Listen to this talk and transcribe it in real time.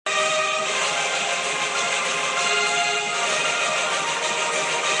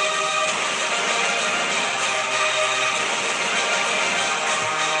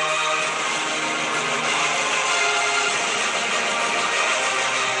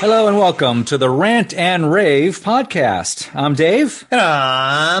Hello and welcome to the Rant and Rave podcast. I'm Dave. And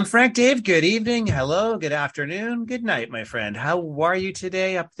I'm Frank. Dave, good evening. Hello, good afternoon, good night, my friend. How are you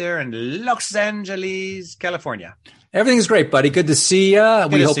today up there in Los Angeles, California? Everything's great, buddy. Good to see you.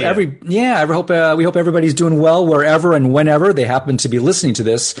 We hope everybody's doing well wherever and whenever they happen to be listening to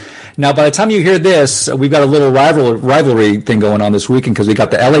this. Now, by the time you hear this, we've got a little rivalry thing going on this weekend because we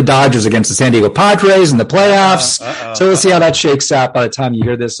got the LA Dodgers against the San Diego Padres in the playoffs. So we'll see how that shakes out by the time you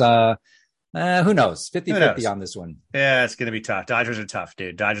hear this. Who knows? 50-50 on this one. Yeah, it's going to be tough. Dodgers are tough,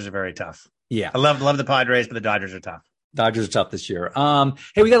 dude. Dodgers are very tough. Yeah. I love the Padres, but the Dodgers are tough. Dodgers are tough this year.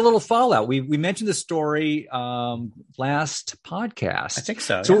 Hey, we got a little fallout. We mentioned the story last podcast. I think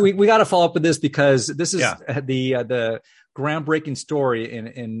so. So we got to follow up with this because this is the groundbreaking story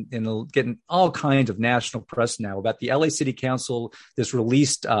in getting all kinds of national press now about the LA City Council. This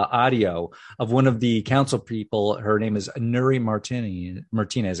released audio of one of the council people. Her name is Nury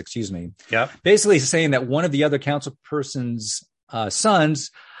Martinez. Excuse me. Yeah. Basically saying that one of the other council person's sons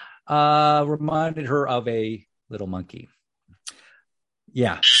reminded her of a little monkey.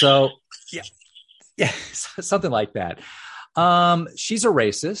 Yeah. So yeah, something like that. She's a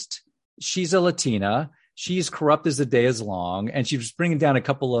racist. She's a Latina. She's corrupt as the day is long, and she's bringing down a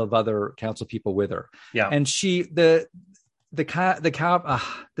couple of other council people with her. Yeah. And the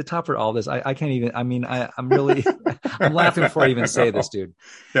top for all this, I can't even. I mean, I'm really I'm laughing before I even say this, dude.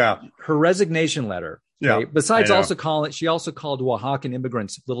 Yeah. Her resignation letter. Yeah. Okay? Besides she also called Oaxacan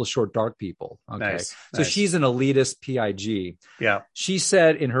immigrants little short dark people. Okay. Nice. So she's an elitist PIG. Yeah. She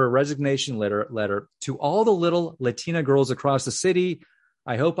said in her resignation letter to all the little Latina girls across the city,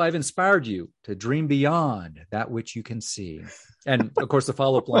 I hope I've inspired you to dream beyond that which you can see. And of course, the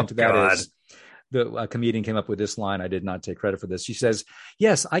follow-up line to that is the comedian came up with this line. I did not take credit for this. She says,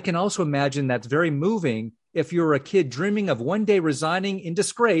 yes, I can also imagine that's very moving if you're a kid dreaming of one day resigning in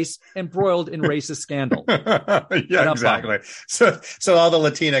disgrace, embroiled in racist scandal. Yeah, exactly. So all the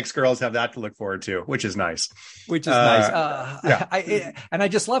Latinx girls have that to look forward to, which is nice. Yeah. I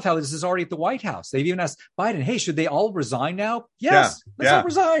just love how this is already at the White House. They've even asked Biden, hey, should they all resign now? Yes, let's all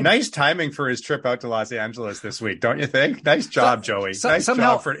resign. Nice timing for his trip out to Los Angeles this week, don't you think? Nice job, Joey. Nice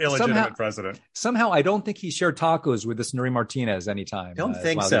job for an illegitimate president. Somehow, I don't think he shared tacos with this Nury Martinez anytime. Don't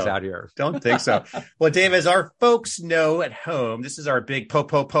think while so. He's out here. Don't think so. Well, Dave, as our folks know at home, this is our big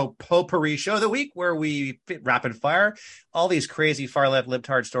potpourri show of the week where we rapid fire all these crazy far left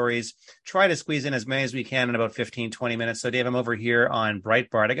libtard stories, try to squeeze in as many as we can in about 15, 20 minutes. So Dave, I'm over here on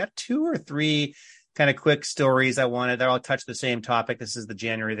Breitbart. I got 2 or 3 kind of quick stories I wanted. They're all touch the same topic. This is the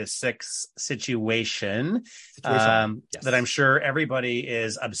January the 6th situation. Yes. That I'm sure everybody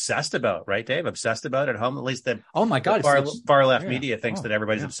is obsessed about, right, Dave? Obsessed about at home, at least the far left media thinks that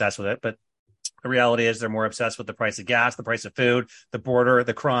everybody's obsessed with it, but the reality is they're more obsessed with the price of gas, the price of food, the border,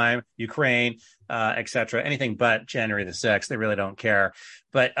 the crime, Ukraine, et cetera. Anything but January the 6th. They really don't care.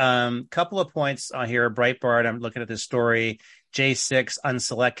 But couple of points here. Breitbart, I'm looking at this story. J6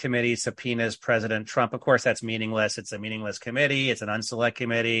 Unselect Committee subpoenas President Trump. Of course, that's meaningless. It's a meaningless committee. It's an unselect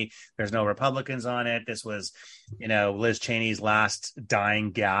committee. There's no Republicans on it. This was, Liz Cheney's last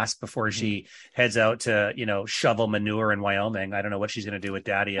dying gasp before she heads out to, shovel manure in Wyoming. I don't know what she's going to do with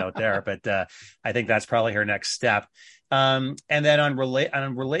daddy out there, but I think that's probably her next step. And then on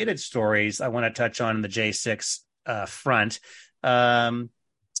related stories, I want to touch on the J6 front.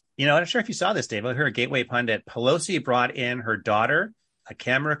 I'm not sure if you saw this, Dave. I heard a Gateway pundit. Pelosi brought in her daughter, a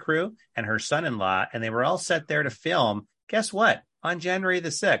camera crew, and her son-in-law, and they were all set there to film. Guess what? On January the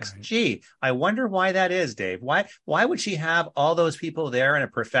 6th. Right. Gee, I wonder why that is, Dave. Why would she have all those people there and a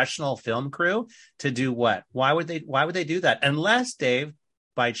professional film crew to do what? Why would they do that? Unless, Dave,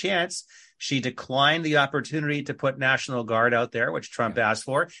 by chance, she declined the opportunity to put National Guard out there, which Trump asked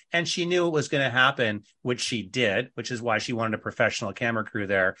for, and she knew it was going to happen, which she did, which is why she wanted a professional camera crew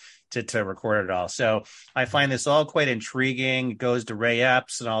there to record it all. So I find this all quite intriguing. It goes to Ray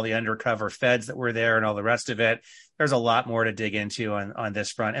Epps and all the undercover feds that were there and all the rest of it. There's a lot more to dig into on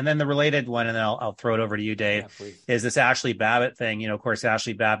this front. And then the related one, and then I'll throw it over to you, Dave, is this Ashley Babbitt thing. Of course,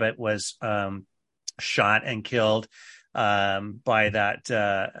 Ashley Babbitt was shot and killed by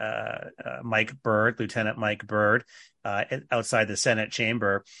that Mike Byrd, Lieutenant Mike Byrd, outside the Senate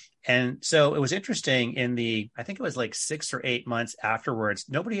chamber. And so it was interesting I think it was like 6 or 8 months afterwards,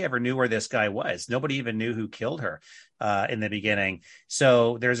 nobody ever knew where this guy was. Nobody even knew who killed her in the beginning.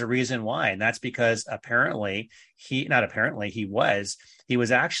 So there's a reason why. And that's because he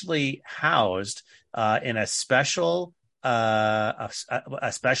was actually housed in a special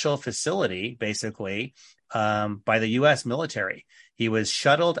facility, basically, by the U.S. military. He was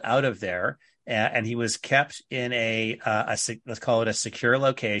shuttled out of there And he was kept in let's call it a secure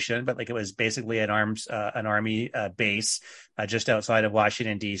location, but like it was basically an army base just outside of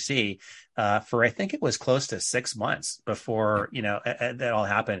Washington D.C. For I think it was close to 6 months before that all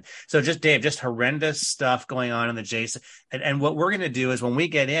happened. So just Dave, just horrendous stuff going on in the J6. And what we're going to do is when we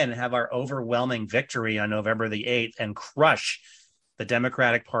get in, have our overwhelming victory on November the 8th and crush the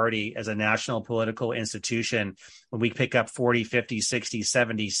Democratic Party as a national political institution, when we pick up 40, 50, 60,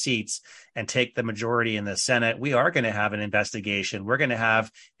 70 seats and take the majority in the Senate, we are going to have an investigation. We're going to have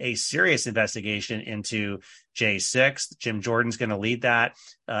a serious investigation into J6. Jim Jordan's going to lead that,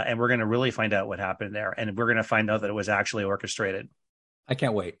 and we're going to really find out what happened there. And we're going to find out that it was actually orchestrated. I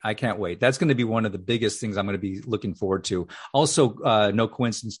can't wait. That's going to be one of the biggest things I'm going to be looking forward to. Also, no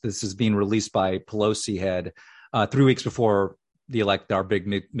coincidence, this is being released by Pelosi head 3 weeks before our big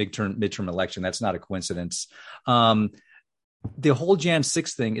midterm election. That's not a coincidence. The whole Jan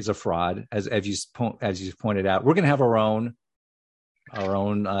 6 thing is a fraud, as you pointed out. We're going to have our own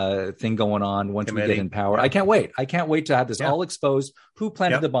thing going on once we get in power. Yeah. I can't wait to have this all exposed. Who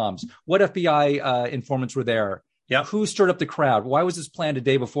planted the bombs? What FBI informants were there? Yeah. Who stirred up the crowd? Why was this planned a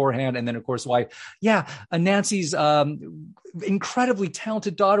day beforehand? And then, of course, why? Yeah, Nancy's incredibly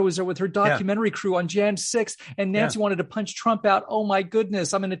talented daughter was there with her documentary crew on Jan 6th, and Nancy wanted to punch Trump out. Oh, my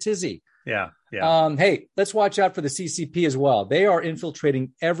goodness, I'm in a tizzy. Yeah. Hey, let's watch out for the CCP as well. They are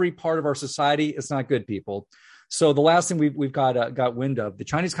infiltrating every part of our society. It's not good, people. So the last thing we've got wind of, the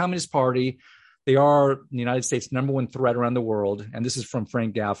Chinese Communist Party. They are the United States' #1 threat around the world. And this is from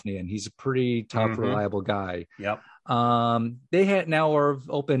Frank Gaffney, and he's a pretty tough, reliable guy. Yep. They have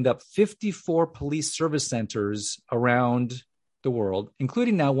opened up 54 police service centers around the world,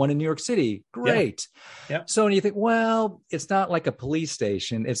 including now one in New York City. Great. Yep. So when you think, well, it's not like a police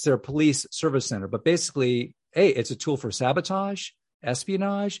station, it's their police service center. But basically, it's a tool for sabotage,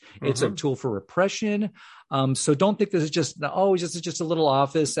 espionage. It's a tool for repression. So don't think this is just a little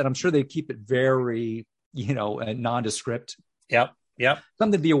office. And I'm sure they keep it very, nondescript. Yep.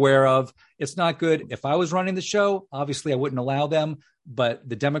 Something to be aware of. It's not good. If I was running the show, obviously I wouldn't allow them, but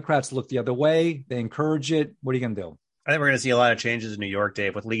the Democrats look the other way. They encourage it. What are you going to do? I think we're going to see a lot of changes in New York,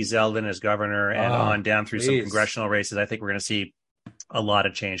 Dave, with Lee Zeldin as governor and on down through some congressional races. I think we're going to see a lot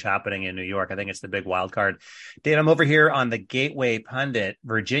of change happening in New York. I think it's the big wild card. Dave, I'm over here on the Gateway Pundit.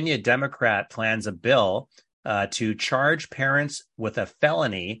 Virginia Democrat plans a bill to charge parents with a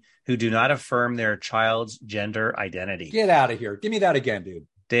felony who do not affirm their child's gender identity. Get out of here. Give me that again, dude.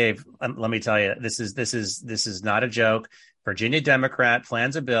 Dave, let me tell you, this is not a joke. Virginia Democrat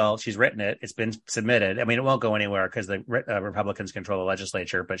plans a bill. She's written it. It's been submitted. I mean, it won't go anywhere because the Republicans control the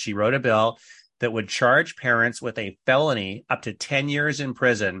legislature, but she wrote a bill that would charge parents with a felony up to 10 years in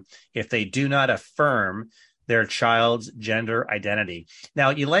prison if they do not affirm their child's gender identity.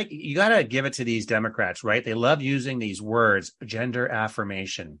 Now, you got to give it to these Democrats, right? They love using these words, gender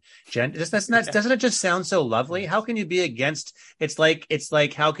affirmation. Doesn't it just sound so lovely? How can you be against? It's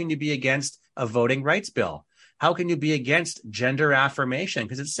like how can you be against a voting rights bill? How can you be against gender affirmation?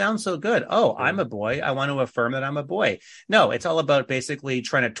 Because it sounds so good. Oh, I'm a boy. I want to affirm that I'm a boy. No, it's all about basically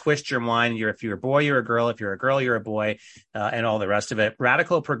trying to twist your mind. If you're a boy, you're a girl. If you're a girl, you're a boy, and all the rest of it.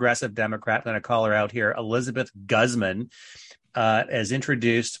 Radical progressive Democrat, I'm going to call her out here, Elizabeth Guzman, has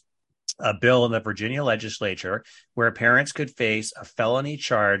introduced a bill in the Virginia legislature where parents could face a felony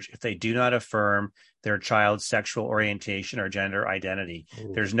charge if they do not affirm their child's sexual orientation or gender identity.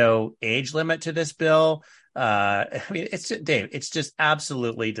 Ooh. There's no age limit to this bill. I mean, it's just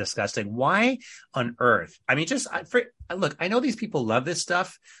absolutely disgusting. Why on earth? I mean, look, I know these people love this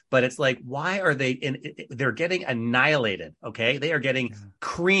stuff, but it's like, why are they're getting annihilated. Okay. They are getting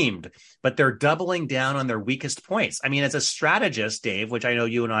creamed, but they're doubling down on their weakest points. I mean, as a strategist, Dave, which I know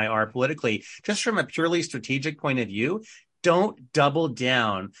you and I are politically, just from a purely strategic point of view, don't double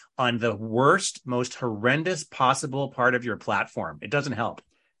down on the worst, most horrendous possible part of your platform. It doesn't help.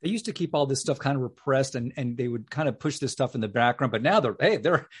 They used to keep all this stuff kind of repressed and they would kind of push this stuff in the background, but now they're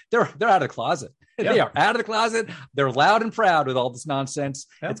out of the closet. Yeah. They are out of the closet. They're loud and proud with all this nonsense.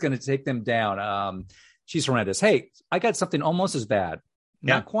 Yeah. It's going to take them down. She's horrendous. Hey, I got something almost as bad.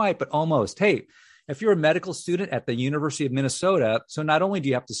 Not quite, but almost. Hey, if you're a medical student at the University of Minnesota, so not only do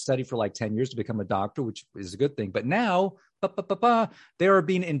you have to study for like 10 years to become a doctor, which is a good thing, but now they are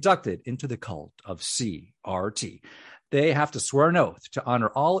being inducted into the cult of CRT. They have to swear an oath to honor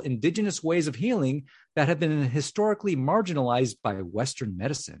all indigenous ways of healing that have been historically marginalized by Western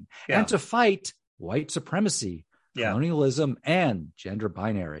medicine and to fight white supremacy, colonialism, and gender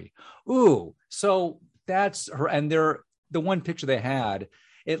binary. Ooh, so that's her. And the one picture they had,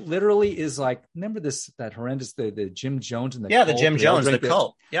 It literally is like, remember that horrendous, the Jim Jones and the the cult, Jim Jones, the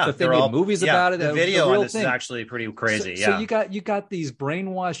cult. Yeah. The thing, made movies about it. The video on this is actually pretty crazy. So you got these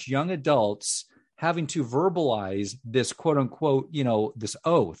brainwashed young adults having to verbalize this quote unquote, this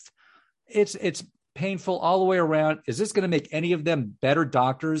oath. It's painful all the way around. Is this going to make any of them better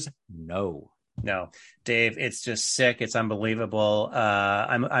doctors? No, Dave, it's just sick. It's unbelievable.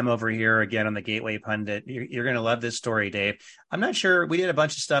 I'm over here again on the Gateway Pundit. You're going to love this story, Dave. I'm not sure. We did a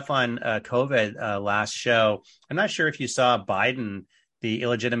bunch of stuff on COVID last show. I'm not sure if you saw Biden, the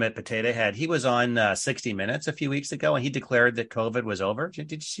illegitimate potato head. He was on 60 Minutes a few weeks ago, and he declared that COVID was over.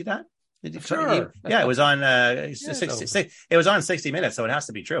 Did you see that? Sure. It was on 60. It was on 60 Minutes, so it has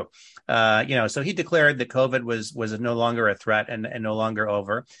to be true. So he declared that COVID was no longer a threat and no longer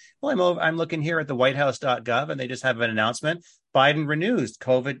over. Well, I'm looking here at the whitehouse.gov, and they just have an announcement. Biden renews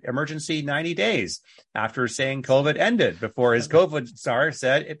COVID emergency 90 days after saying COVID ended before his COVID czar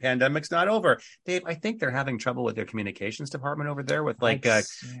said pandemic's not over. Dave, I think they're having trouble with their communications department over there with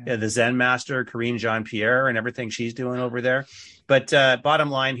the Zen master, Karine Jean-Pierre, and everything she's doing over there. But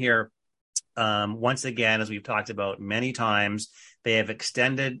bottom line here, once again, as we've talked about many times, they have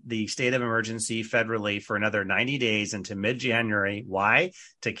extended the state of emergency federally for another 90 days into mid-January. Why?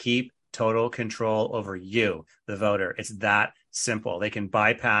 To keep total control over you, the voter. It's that simple. They can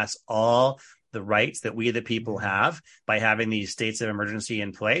bypass all the rights that we, the people, have by having these states of emergency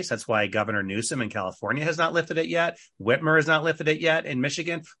in place. That's why Governor Newsom in California has not lifted it yet. Whitmer has not lifted it yet in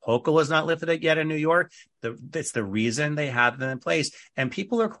Michigan. Hochul has not lifted it yet in New York. It's the reason they have them in place. And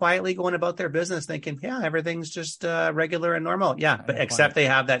people are quietly going about their business thinking, yeah, everything's just regular and normal. Yeah, but except they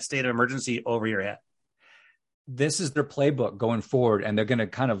have that state of emergency over your head. This is their playbook going forward, and they're going to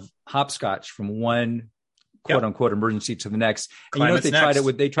kind of hopscotch from one quote unquote emergency to the next. And Climate's they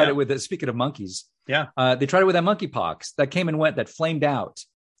tried it with speaking of monkeys. Yeah. They tried it with that monkeypox that came and went, that flamed out.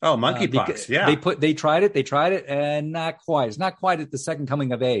 Oh, monkeypox. They tried it and not quite. It's not quite at the second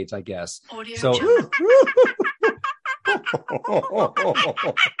coming of AIDS, I guess. The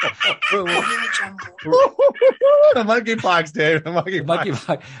monkeypox, Dave. The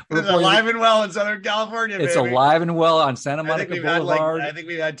monkeypox. It's alive and well in Southern California. It's alive and well on Santa Monica Boulevard. I think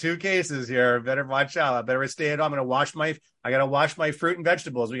we've had 2 cases here. Better watch out. I better stay at home. I gotta wash my fruit and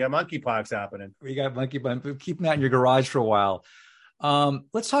vegetables. We got monkeypox happening. We got monkeypox. Keep them out in your garage for a while.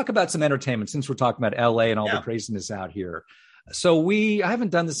 Let's talk about some entertainment since we're talking about LA and all the craziness out here. So I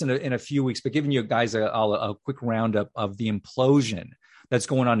haven't done this in a few weeks, but giving you guys a quick roundup of the implosion that's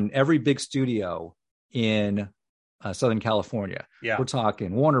going on in every big studio in Southern California. Yeah. We're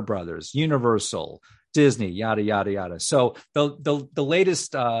talking Warner Brothers, Universal, Disney, yada, yada, yada. So the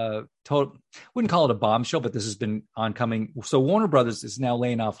latest, wouldn't call it a bombshell, but this has been oncoming. So Warner Brothers is now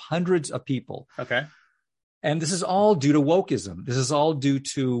laying off hundreds of people. Okay. And this is all due to wokeism. This is all due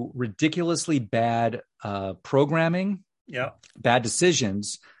to ridiculously bad programming. Yeah. Bad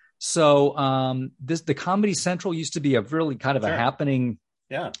decisions. So the Comedy Central used to be a really kind of a happening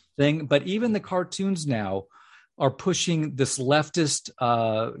thing, but even the cartoons now are pushing this leftist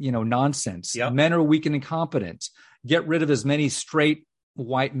nonsense. Yep. Men are weak and incompetent. Get rid of as many straight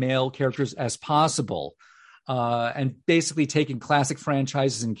white male characters as possible. And basically taking classic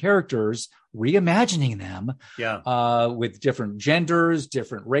franchises and characters, reimagining them with different genders,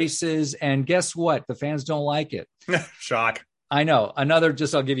 different races. And guess what? The fans don't like it. Shock. I know.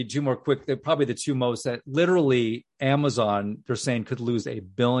 I'll give you 2 more quick. They're probably the 2 most that literally Amazon, they're saying, could lose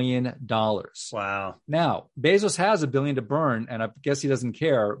 $1 billion. Wow. Now, Bezos has $1 billion to burn, and I guess he doesn't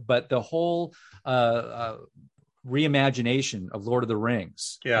care. But the whole reimagination of Lord of the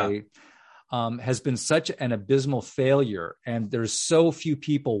Rings. Has been such an abysmal failure, and there's so few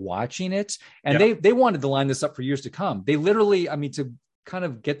people watching it. And they wanted to line this up for years to come. They literally, to kind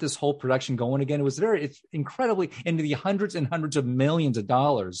of get this whole production going again, it's incredibly into the hundreds and hundreds of millions of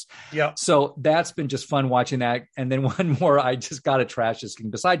dollars. Yeah. So that's been just fun watching that. And then one more, I just got to trash this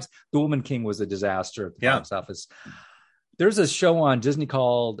King. Besides, The Woman King was a disaster at the box office. There's a show on Disney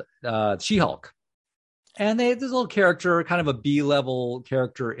called She-Hulk. And there's a little character, kind of a B-level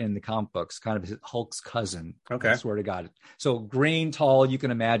character in the comic books, kind of Hulk's cousin. Okay. I swear to God. So green, tall, you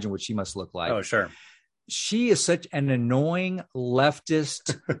can imagine what she must look like. Oh, sure. She is such an annoying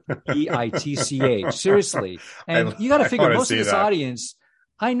leftist bitch. Seriously. And you got to figure most of this audience,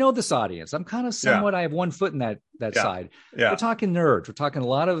 I know this audience. I'm kind of somewhat, I have one foot in that side. Yeah. We're talking nerds. We're talking a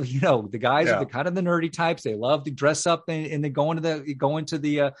lot of, the guys are the kind of the nerdy types. They love to dress up and they go into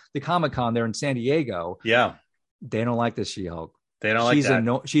the Comic-Con there in San Diego. Yeah. They don't like this She-Hulk. They don't like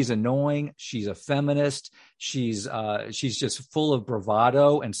that. She's annoying. She's a feminist. She's just full of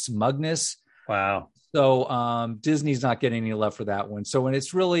bravado and smugness. Wow. So Disney's not getting any love for that one. So when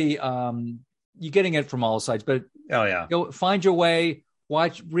it's really you're getting it from all sides, but go find your way,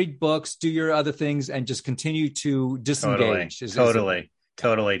 read books, do your other things, and just continue to disengage.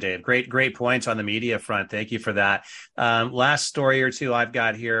 Totally, Dave. Great points on the media front. Thank you for that. Last story or two I've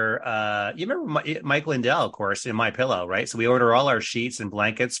got here. You remember Mike Lindell, of course, in MyPillow, right? So we order all our sheets and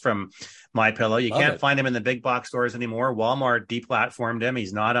blankets from MyPillow. You can't find him in the big box stores anymore. Walmart deplatformed him.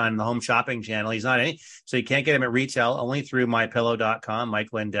 He's not on the home shopping channel. He's not so you can't get him at retail, only through mypillow.com.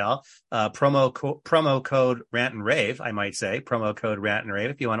 Mike Lindell, promo code rant and rave, I might say, promo code rant and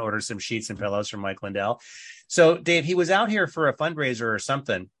rave if you want to order some sheets and pillows from Mike Lindell. So, Dave, he was out here for a fundraiser or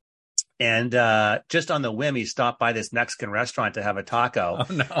something, and just on the whim, he stopped by this Mexican restaurant to have a taco.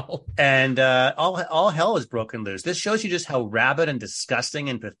 Oh, no. And all hell was broken loose. This shows you just how rabid and disgusting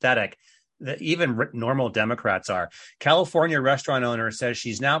and pathetic that even normal Democrats are. California restaurant owner says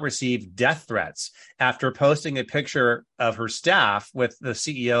she's now received death threats after posting a picture of her staff with the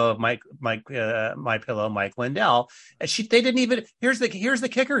CEO of MyPillow, Mike Lindell. And they didn't even. Here's the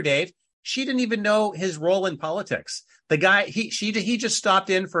kicker, Dave. She didn't even know his role in politics. The guy, he just stopped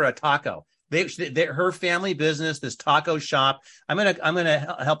in for a taco. Her family business, this taco shop. I'm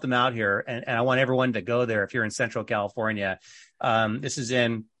gonna help them out here, and I want everyone to go there if you're in Central California. This is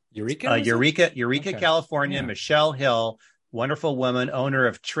in Eureka, okay. California. Yeah. Michelle Hill, wonderful woman, owner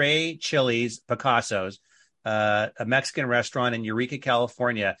of Trey Chili's Picasso's, a Mexican restaurant in Eureka,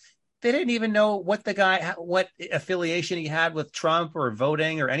 California. They didn't even know what affiliation he had with Trump or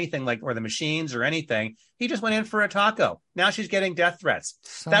voting or anything or the machines or anything. He just went in for a taco. Now she's getting death threats.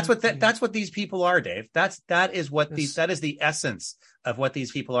 That's what these people are, Dave. That is the essence of what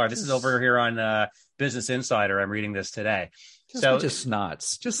these people are. This is over here on Business Insider. I'm reading this today. Just a bunch of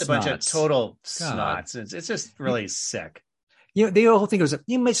snots. Just a bunch of total snots. It's just really sick. The whole thing was,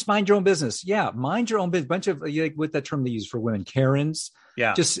 you must mind your own business. Yeah, mind your own business. Bunch of with that term they use for women, Karens.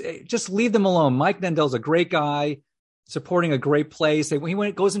 Yeah, just leave them alone. Mike Lindell's a great guy, supporting a great place. When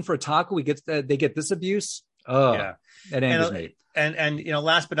he goes in for a taco, they get this abuse. Oh, yeah, that angers me. And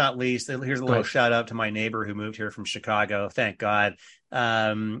last but not least, here's a little shout out to my neighbor who moved here from Chicago. Thank God,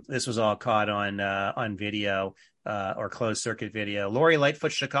 this was all caught on video. Or closed circuit video. Lori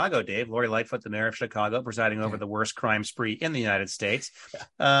Lightfoot, Chicago, Dave. Lori Lightfoot, the mayor of Chicago, presiding over the worst crime spree in the United States.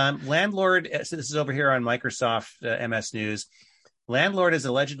 Landlord, so this is over here on Microsoft MS News. Landlord is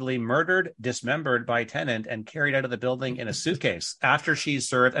allegedly murdered, dismembered by tenant, and carried out of the building in a suitcase after she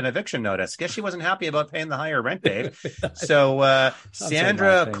served an eviction notice. Guess she wasn't happy about paying the higher rent, Dave. So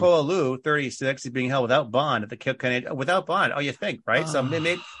Sandra Koalu, 36, is being held without bond at the without bond. Oh, you think, right? So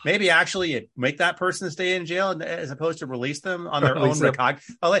maybe actually you make that person stay in jail as opposed to release them on their own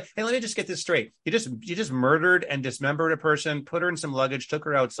recognizance. Hey, let me just get this straight. You just murdered and dismembered a person, put her in some luggage, took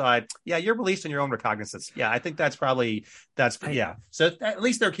her outside. Yeah, you're released on your own recognizance. Yeah, I think yeah. So at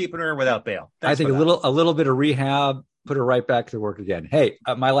least they're keeping her without bail. I think a little bit of rehab, put her right back to work again. Hey,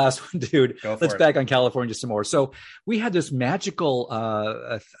 my last one, dude. Let's back on California some more. So we had this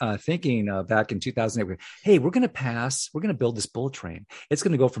magical thinking back in 2008. Hey, we're going to build this bullet train. It's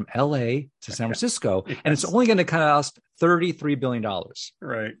going to go from LA to San Francisco, yes. And it's only going to cost $33 billion.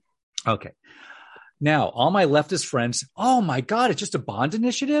 Right. Okay. Now, all my leftist friends, oh my God, it's just a bond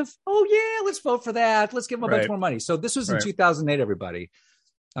initiative? Oh yeah, let's vote for that. Let's give them a bunch more money. So this was in 2008, everybody.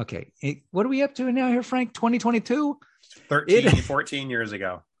 Okay. What are we up to now here, Frank? 2022? 14 years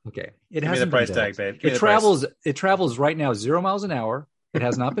ago. Okay. Give me the price tag, babe. It travels right now 0 miles an hour. It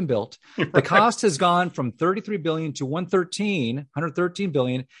has not been built. Right. The cost has gone from 33 billion to 113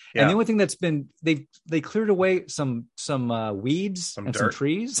 billion. Yeah. And the only thing that's been, they cleared away some weeds and dirt. Some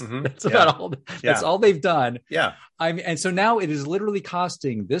trees. Mm-hmm. That's about all. That's all they've done. Yeah. And so now it is literally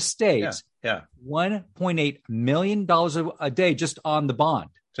costing this state $1.8 million a day just on the bond.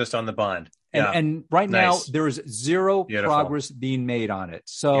 Just on the bond. And right now there is zero progress being made on it.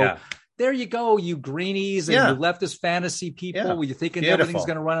 So there you go, you greenies and you leftist fantasy people. Where you're thinking everything's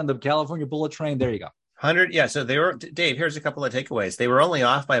going to run on the California bullet train. There you go. 100. Yeah. So they were, Dave, here's a couple of takeaways. They were only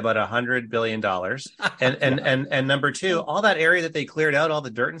off by about $100 billion. And number two, all that area that they cleared out, all the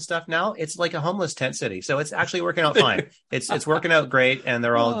dirt and stuff now, it's like a homeless tent city. So it's actually working out fine. It's working out great and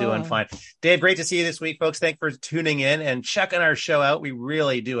they're all doing fine. Dave, great to see you this week, folks. Thanks for tuning in and checking our show out. We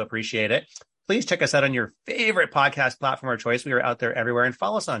really do appreciate it. Please check us out on your favorite podcast platform of choice. We are out there everywhere, and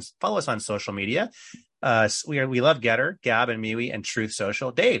follow us on social media. We love Getter, Gab, and MeWe, and Truth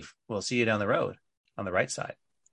Social. Dave, we'll see you down the road on the right side.